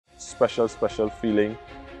special, special feeling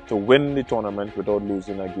to win the tournament without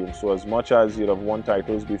losing a game. So as much as you'd have won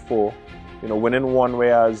titles before, you know, winning one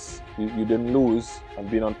whereas you didn't lose and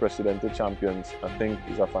being unprecedented champions, I think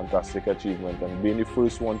is a fantastic achievement. And being the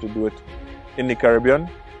first one to do it in the Caribbean,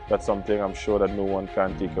 that's something I'm sure that no one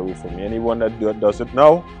can take away from me. Anyone that does it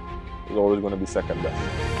now is always going to be second best.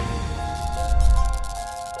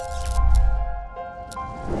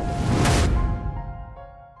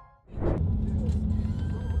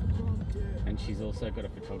 And she's also got a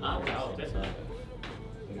photographer.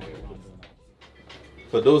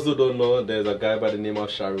 For those who don't know, there's a guy by the name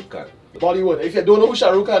of Shah Rukh. Bollywood. If you don't know who Shah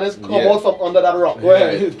Rukh is, come out from under that rock. Go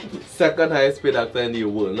ahead. Second highest paid actor in the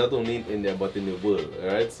world, not only in India but in the world.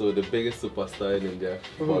 Right? So the biggest superstar in India,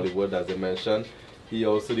 Bollywood, as I mentioned. He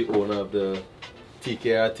also the owner of the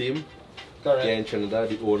TKR team. Correct. Here in Trinidad,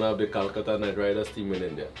 the owner of the Calcutta Knight Riders team in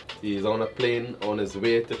India. He's on a plane on his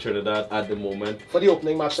way to Trinidad at the moment. For the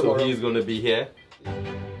opening match tomorrow. So he's going to be here.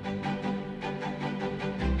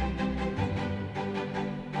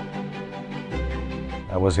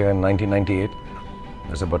 I was here in 1998,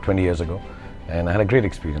 that's about 20 years ago, and I had a great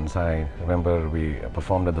experience. I remember we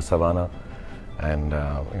performed at the Savannah, and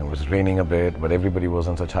it was raining a bit, but everybody was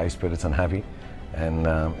in such high spirits and happy. And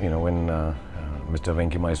when Mr.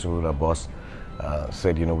 Venky Mysore, our boss,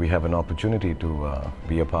 said, we have an opportunity to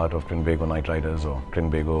be a part of Trinbago Knight Riders or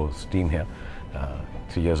Trinbago's team here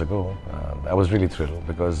 3 years ago, I was really thrilled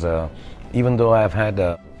because even though I've had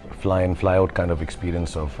a fly-in, fly-out kind of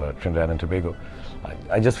experience of Trinidad and Tobago,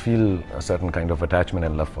 I just feel a certain kind of attachment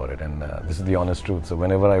and love for it, and this is the honest truth. So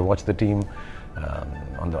whenever I watch the team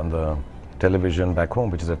on the television back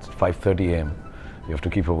home, which is at 5:30 a.m., you have to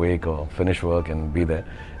keep awake or finish work and be there.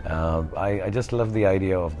 I just love the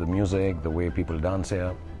idea of the music, the way people dance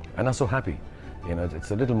here, and are so happy.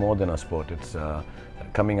 It's a little more than a sport. It's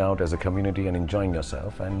coming out as a community and enjoying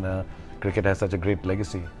yourself, and cricket has such a great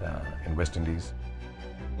legacy in West Indies.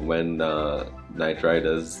 When Knight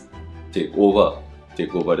Riders take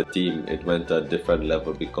over the team, it went to a different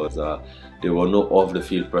level because there were no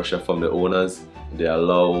off-the-field pressure from the owners. They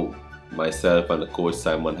allow myself and the coach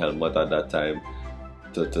Simon Helmut at that time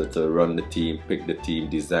to run the team, pick the team,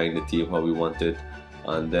 design the team how we wanted,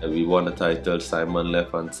 and then we won the title. Simon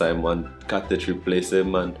left and Simon Katic replaced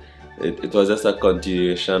him, and it was just a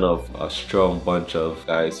continuation of a strong bunch of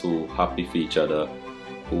guys who happy for each other,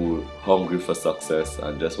 who hungry for success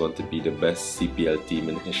and just want to be the best CPL team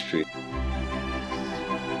in history.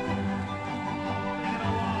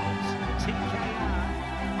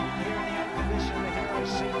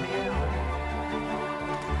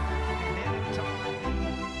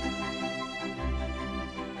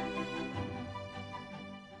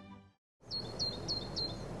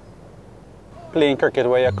 Playing cricket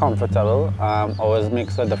where you're comfortable always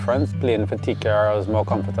makes a difference. Playing for TKR was more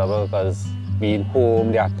comfortable because being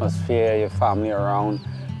home, the atmosphere, your family around,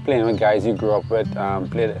 playing with guys you grew up with,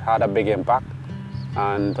 had a big impact,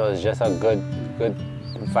 and it was just a good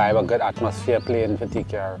vibe, a good atmosphere playing for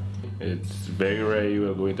TKR. It's very rare you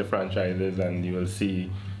will go into franchises and you will see,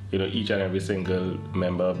 each and every single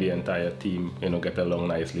member of the entire team, get along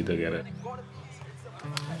nicely together.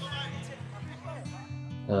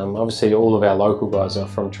 Obviously all of our local guys are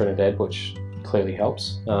from Trinidad, which clearly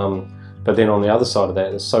helps. But then on the other side of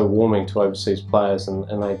that, it's so warming to overseas players,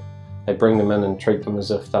 and they bring them in and treat them as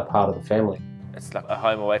if they're part of the family. It's like a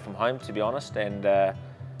home away from home, to be honest, and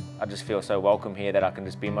I just feel so welcome here that I can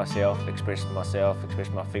just be myself, express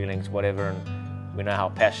my feelings, whatever, and we know how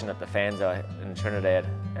passionate the fans are in Trinidad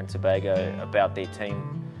and Tobago about their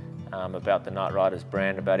team, about the Knight Riders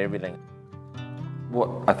brand, about everything. What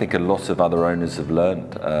I think a lot of other owners have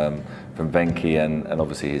learned from Venky and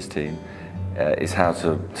obviously his team is how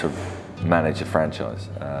to manage a franchise,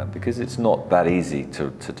 because it's not that easy to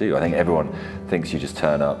do. I think everyone thinks you just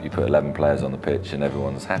turn up, you put 11 players on the pitch and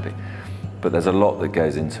everyone's happy. But there's a lot that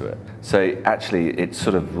goes into it. So actually it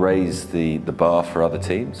sort of raised the bar for other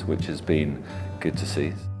teams, which has been good to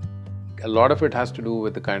see. A lot of it has to do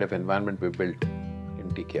with the kind of environment we built in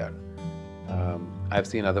TKR. I've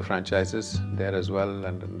seen other franchises there as well,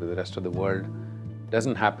 and in the rest of the world. It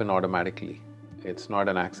doesn't happen automatically. It's not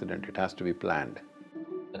an accident, it has to be planned.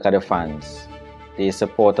 Look at the fans. They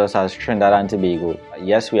support us as Trinidad and Tobago.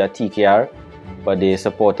 Yes, we are TKR, but they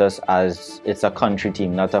support us as it's a country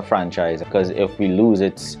team, not a franchise. Because if we lose,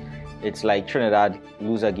 it's like Trinidad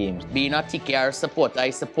lose a game. Being a TKR supporter,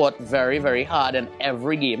 I support very, very hard in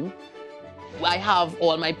every game. I have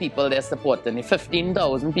all my people there supporting. The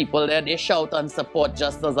 15,000 people there, they shout and support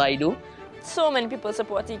just as I do. So many people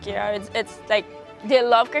support TKR. It's like they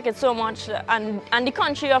love cricket so much, and the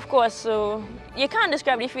country, of course, so you can't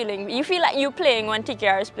describe the feeling. You feel like you're playing when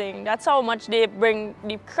TKR is playing. That's how much they bring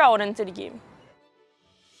the crowd into the game.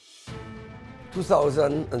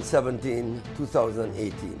 2017,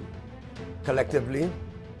 2018. Collectively,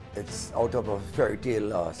 it's out of a fairy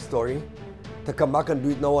tale story. To come back and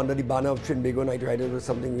do it now under the banner of Trinbago Knight Riders was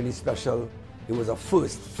something really special. It was a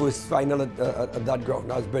first final at that ground.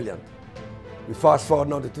 That was brilliant. We fast forward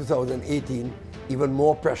now to 2018, even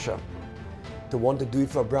more pressure to want to do it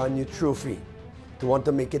for a brand new trophy, to want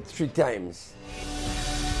to make it 3 times.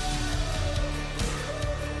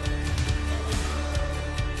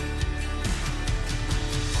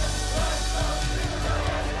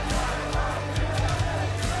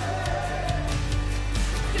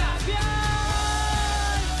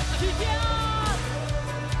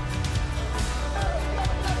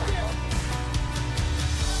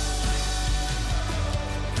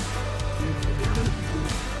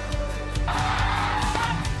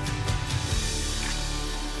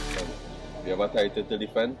 We have a title to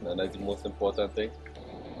defend, and that's the most important thing,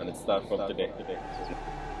 and it starts from today.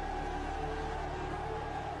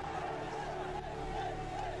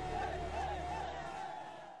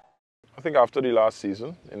 I think after the last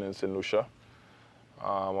season in St. Lucia,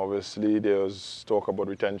 obviously there was talk about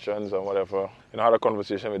retentions and whatever. I had a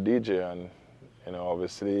conversation with DJ, and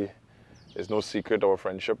obviously it's no secret our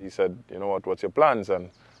friendship. He said, you know what, what's your plans? And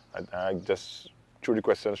I just threw the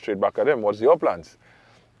question straight back at him, what's your plans?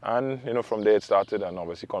 And from there it started, and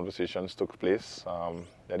obviously conversations took place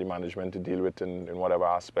that the management to deal with in whatever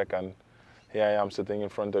aspect, and here I am sitting in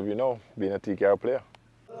front of you now, being a TKR player.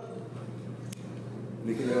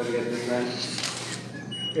 We can never get this man.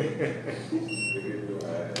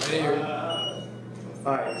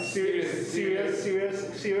 Alright,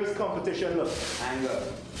 serious competition look. Anger.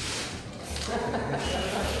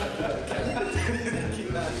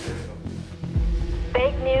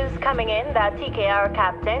 Fake news coming in that TKR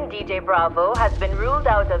captain DJ Bravo has been ruled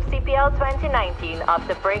out of CPL 2019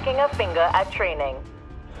 after breaking a finger at training.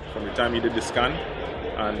 From the time he did the scan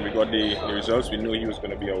and we got the results, we knew he was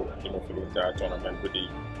going to be out for the entire tournament with the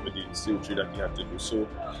surgery that he had to do. So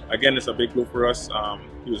again, it's a big blow for us.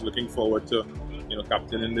 He was looking forward to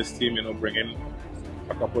captaining this team, bringing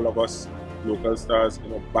a couple of us local stars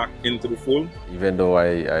back into the fold. Even though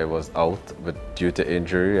I was out but due to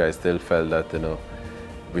injury, I still felt that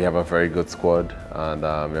we have a very good squad, and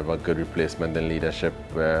we have a good replacement in leadership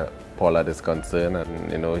where Pollard is concerned, and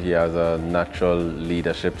he has a natural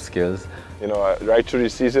leadership skills. Right through the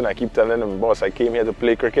season I keep telling him, boss, I came here to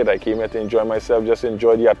play cricket, I came here to enjoy myself, just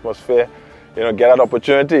enjoy the atmosphere, get that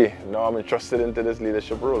opportunity. Now I'm entrusted into this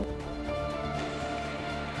leadership role.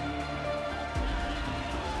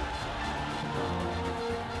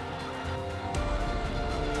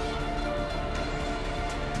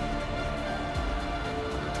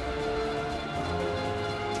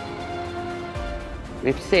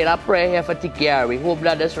 We've said a prayer here for TKR. We hope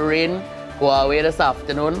that this rain go away this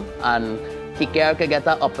afternoon and TKR can get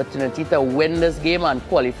an opportunity to win this game and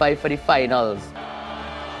qualify for the finals.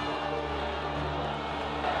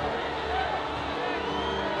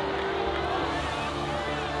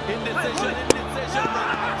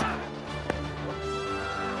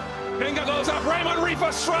 Finger goes up, Raymond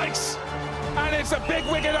Reefer strikes, and it's a big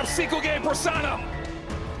wicket of Sikuge Prasanna.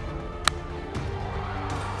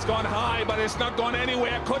 It's gone high, but it's not gone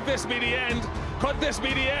anywhere. Could this be the end? Could this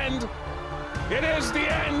be the end? It is the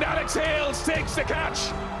end. Alex Hales takes the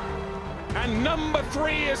catch. And number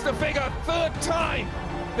 3 is the figure. 3rd time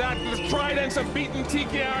that the Tridents have beaten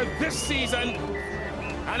TKR this season.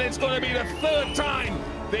 And it's going to be the 3rd time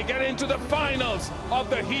they get into the finals of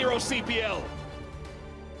the Hero CPL.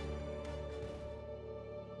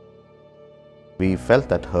 We felt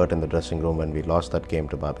that hurt in the dressing room when we lost that game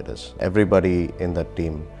to Barbados. Everybody in that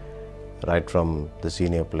team, right from the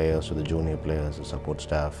senior players to the junior players, the support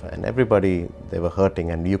staff, and everybody, they were hurting,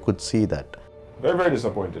 and you could see that. Very, very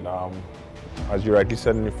disappointed. As you rightly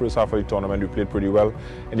said, in the first half of the tournament, we played pretty well.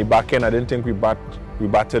 In the back end, I didn't think we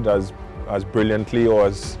batted as brilliantly or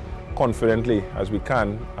as confidently as we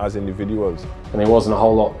can as individuals. And there wasn't a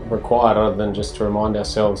whole lot required other than just to remind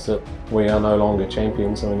ourselves that we are no longer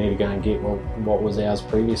champions and we need to go and get what was ours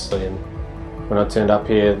previously. And when I turned up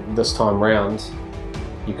here this time round,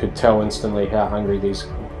 you could tell instantly how hungry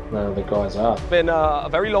the guys are. It's been a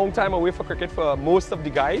very long time away for cricket for most of the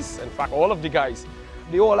guys, in fact all of the guys.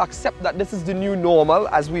 They all accept that this is the new normal,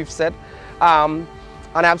 as we've said.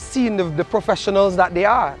 And I've seen the professionals that they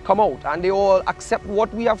are come out and they all accept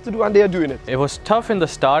what we have to do and they're doing it. It was tough in the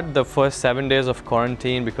start, the first 7 days of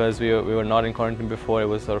quarantine, because we were not in quarantine before. It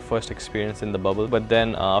was our first experience in the bubble. But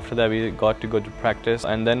then after that we got to go to practice,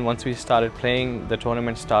 and then once we started playing, the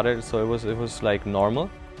tournament started, so it was like normal.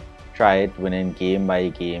 Tried winning game by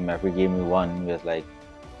game. Every game we won was like,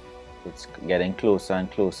 it's getting closer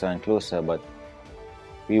and closer and closer, but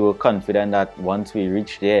we were confident that once we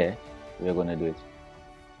reach there, we were going to do it.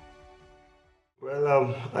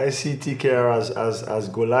 Well, I see TKR as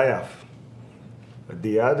Goliath.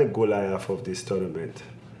 They are the Goliath of this tournament.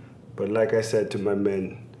 But like I said to my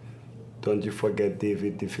men, don't you forget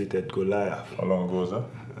David defeated Goliath. How long ago was that?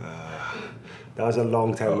 That was a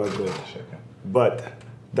long time ago. But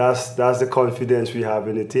that's the confidence we have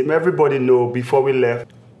in the team. Everybody know before we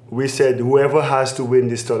left, we said whoever has to win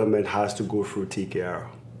this tournament has to go through TKR.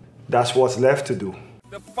 That's what's left to do.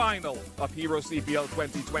 The final of Hero CPL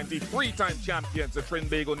 2020, three-time champions, the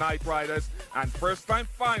Trinbago Knight Riders, and first-time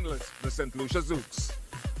finalists, the St. Lucia Zooks.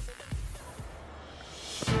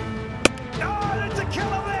 Oh, it's a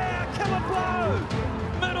killer there, killer blow.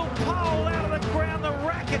 Middle pole out of the ground, the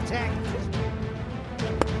rack attack.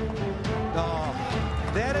 Oh,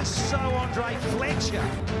 that is so Andre Fletcher.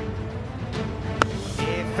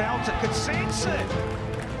 Yeah, Felter could sense it.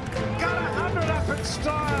 Got 100 up in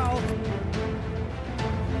style.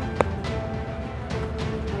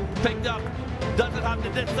 Picked up, doesn't have the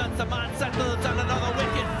distance, the man settles, and another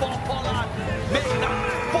wicket for Pollard. Make that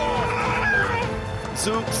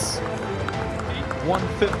 4. Zooks,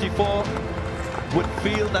 154, would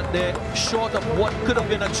feel that they're short of what could have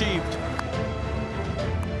been achieved.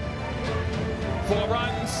 4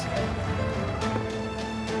 runs.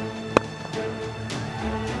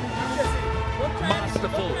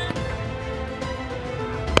 Masterful.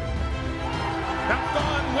 Have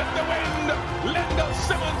gone with the wind. Lendl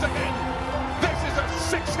Simmons again. This is a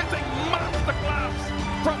 6-hitting masterclass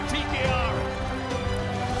from TKR.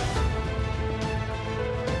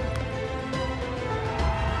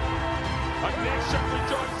 A nation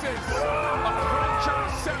rejoices. A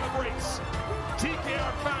franchise celebrates.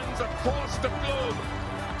 TKR fans across the globe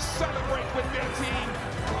celebrate with their team.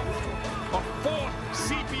 A 4th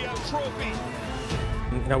CPL trophy.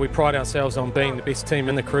 You know, we pride ourselves on being the best team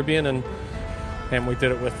in the Caribbean, and we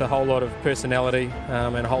did it with a whole lot of personality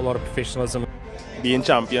and a whole lot of professionalism. Being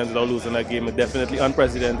champions without losing a game is definitely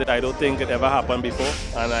unprecedented. I don't think it ever happened before,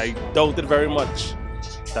 and I doubt it very much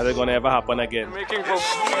that it's going to ever happen again. 12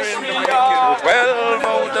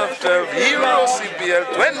 out of 12 Hero CPL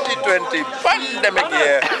 2020 pandemic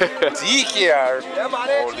year. TKR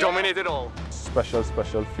dominated all. Special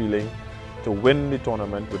feeling to win the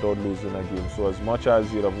tournament without losing a game. So as much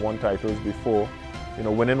as you'd have won titles before, you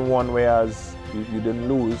know, winning one whereas you didn't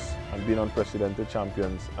lose and being unprecedented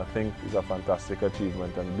champions, I think is a fantastic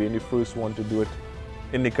achievement. And being the first one to do it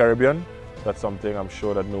in the Caribbean, that's something I'm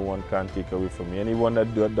sure that no one can take away from me. Anyone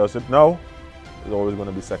that does it now is always going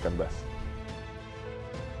to be second best.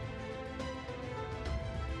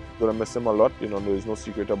 Going to miss him a lot, you know, there's no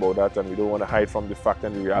secret about that, and we don't want to hide from the fact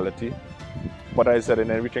and the reality. But as I said, in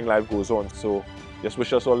everything, life goes on. So just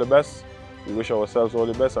wish us all the best. We wish ourselves all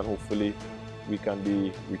the best, and hopefully we can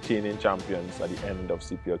be retaining champions at the end of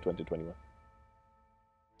CPL 2021.